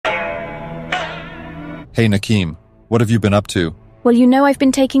Hey Nakeem, what have you been up to? Well, you know I've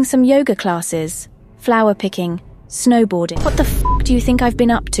been taking some yoga classes, flower picking, snowboarding. What the f*** do you think I've been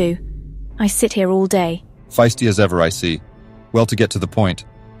up to? I sit here all day. Feisty as ever, I see. Well, to get to the point,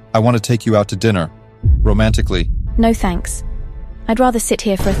 I want to take you out to dinner. Romantically. No thanks. I'd rather sit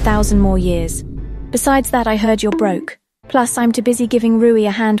here for 1,000 more years. Besides that, I heard you're broke. Plus, I'm too busy giving Rui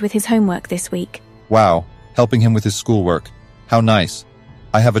a hand with his homework this week. Wow, helping him with his schoolwork. How nice.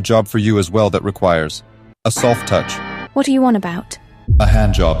 I have a job for you as well that requires a soft touch. What are you on about? A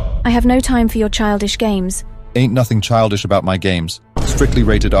hand job. I have no time for your childish games. Ain't nothing childish about my games. Strictly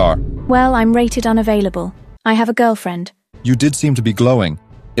rated R. Well, I'm rated unavailable. I have a girlfriend. You did seem to be glowing.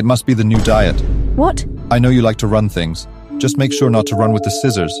 It must be the new diet. What? I know you like to run things. Just make sure not to run with the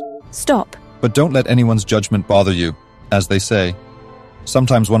scissors. Stop. But don't let anyone's judgment bother you, as they say.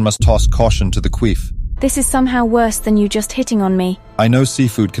 Sometimes one must toss caution to the queef. This is somehow worse than you just hitting on me. I know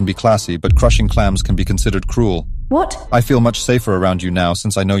seafood can be classy, but crushing clams can be considered cruel. What? I feel much safer around you now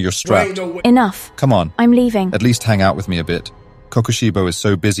since I know you're strapped. Enough. Come on. I'm leaving. At least hang out with me a bit. Kokushibo is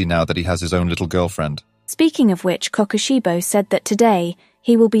so busy now that he has his own little girlfriend. Speaking of which, Kokushibo said that today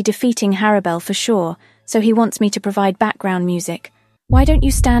he will be defeating Haribel for sure, so he wants me to provide background music. Why don't you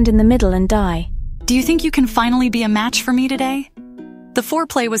stand in the middle and die? Do you think you can finally be a match for me today? The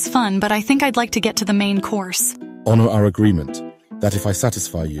foreplay was fun, but I think I'd like to get to the main course. Honor our agreement that if I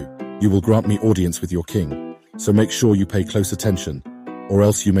satisfy you, you will grant me audience with your king. So make sure you pay close attention, or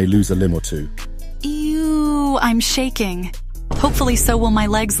else you may lose a limb or two. Ew, I'm shaking. Hopefully so will my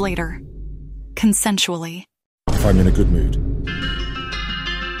legs later. Consensually. If I'm in a good mood.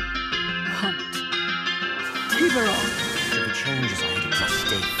 Hunt. Keep her on. If it changes, I need to just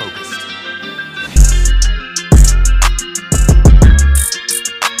stay focused.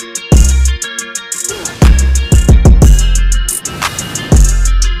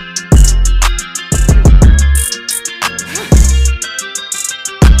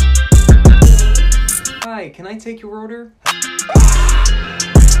 Hi, can I take your order?